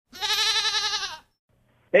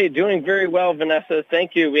Hey, doing very well, Vanessa.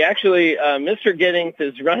 Thank you. We actually, Mr. Giddings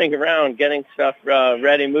is running around getting stuff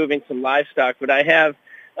ready, moving some livestock, but I have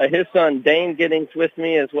his son Dane Giddings with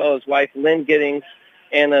me as well as wife Lynn Giddings,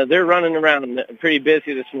 and they're running around pretty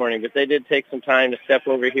busy this morning, but they did take some time to step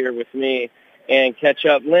over here with me and catch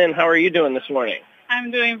up. Lynn, how are you doing this morning?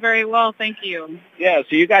 I'm doing very well, thank you. Yeah,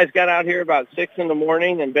 so you guys got out here about 6 in the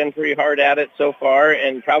morning and been pretty hard at it so far,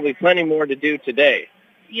 and probably plenty more to do today.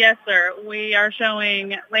 Yes, sir. We are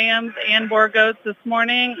showing lambs and boar goats this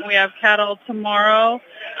morning. We have cattle tomorrow.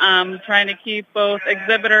 Trying to keep both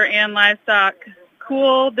exhibitor and livestock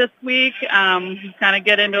cool this week. Kind of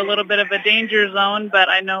get into a little bit of a danger zone, but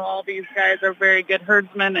I know all these guys are very good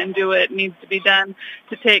herdsmen and do what needs to be done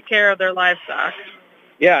to take care of their livestock.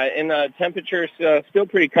 Yeah, and temperature's still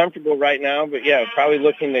pretty comfortable right now, but yeah, probably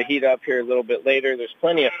looking to heat up here a little bit later. There's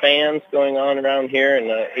plenty of fans going on around here,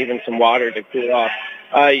 and even some water to cool off.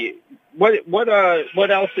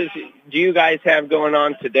 What else do you guys have going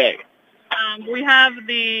on today? We have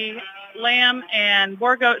the lamb and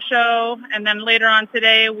boar goat show, and then later on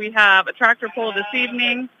today we have a tractor pull this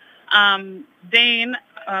evening. Dane,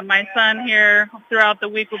 my son here, throughout the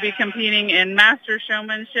week will be competing in master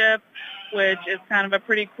showmanship, which is kind of a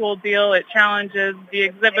pretty cool deal. It challenges the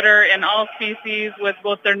exhibitor in all species with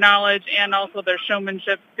both their knowledge and also their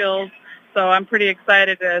showmanship skills. So I'm pretty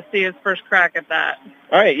excited to see his first crack at that.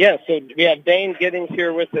 All right, yeah, so we have Dane Giddings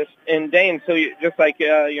here with us. And Dane, so just like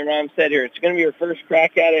your mom said here, it's going to be your first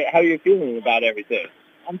crack at it. How are you feeling about everything?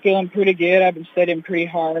 I'm feeling pretty good. I've been studying pretty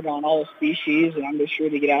hard on all the species, and I'm just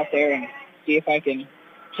ready to get out there and see if I can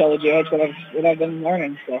tell the judge what I've been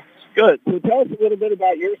learning. So. Good. So tell us a little bit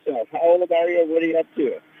about yourself. How old are you? What are you up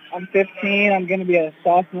to? I'm 15. I'm going to be a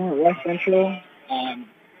sophomore at West Central.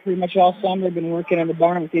 Pretty much all summer I've been working in the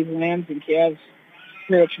barn with these lambs and calves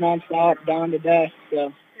pretty much nonstop, dawn to dusk.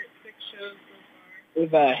 So we've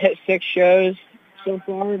hit 6 shows so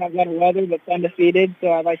far, and I've got a weather that's undefeated,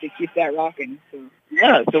 so I'd like to keep that rocking. So.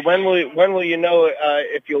 Yeah, so when will you know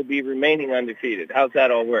if you'll be remaining undefeated? How's that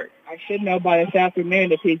all work? I should know by this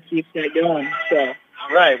afternoon if he keeps that going. So.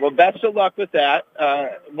 Right. Well, best of luck with that.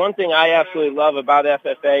 One thing I absolutely love about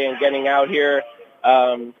FFA and getting out here,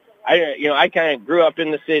 I kind of grew up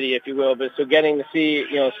in the city, if you will, but so getting to see,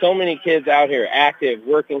 so many kids out here active,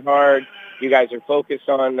 working hard. You guys are focused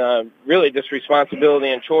on really just responsibility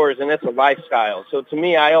and chores, and it's a lifestyle. So to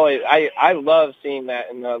me, I love seeing that,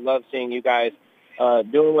 and love seeing you guys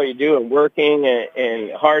doing what you do and working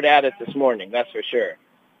and hard at it this morning. That's for sure.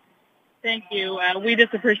 Thank you. We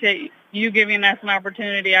just appreciate you giving us an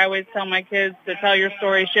opportunity. I always tell my kids to tell your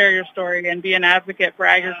story, share your story, and be an advocate for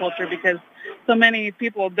agriculture because so many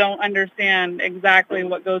people don't understand exactly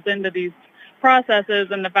what goes into these processes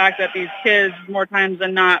and the fact that these kids, more times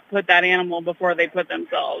than not, put that animal before they put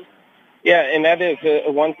themselves. Yeah, and that is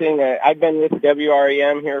one thing that I've been with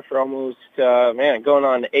WREM here for almost, going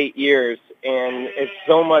on 8 years, and it's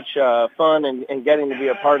so much fun and getting to be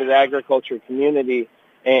a part of the agriculture community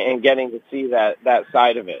and getting to see that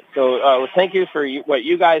side of it. So thank you for what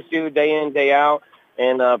you guys do day in, day out,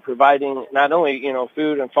 and providing not only,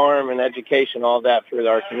 food and farm and education, all that for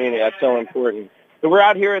our community. That's so important. So we're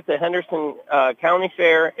out here at the Henderson County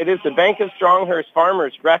Fair. It is the Bank of Stronghurst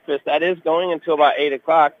Farmers Breakfast. That is going until about 8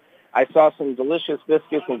 o'clock. I saw some delicious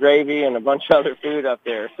biscuits and gravy and a bunch of other food up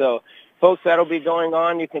there. So, folks, that'll be going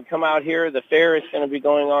on. You can come out here. The fair is going to be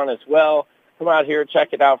going on as well. Come out here, check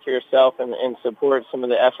it out for yourself, and support some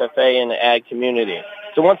of the FFA and the ag community.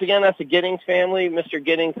 So once again, that's the Giddings family. Mr.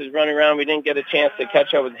 Giddings is running around. We didn't get a chance to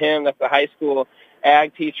catch up with him. That's the high school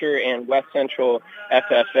ag teacher and West Central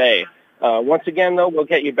FFA. Once again, though, we'll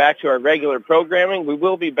get you back to our regular programming. We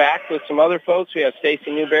will be back with some other folks. We have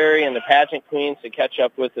Stacy Newberry and the Pageant Queens to catch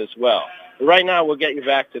up with as well. But right now, we'll get you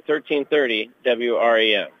back to 1330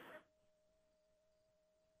 WREM.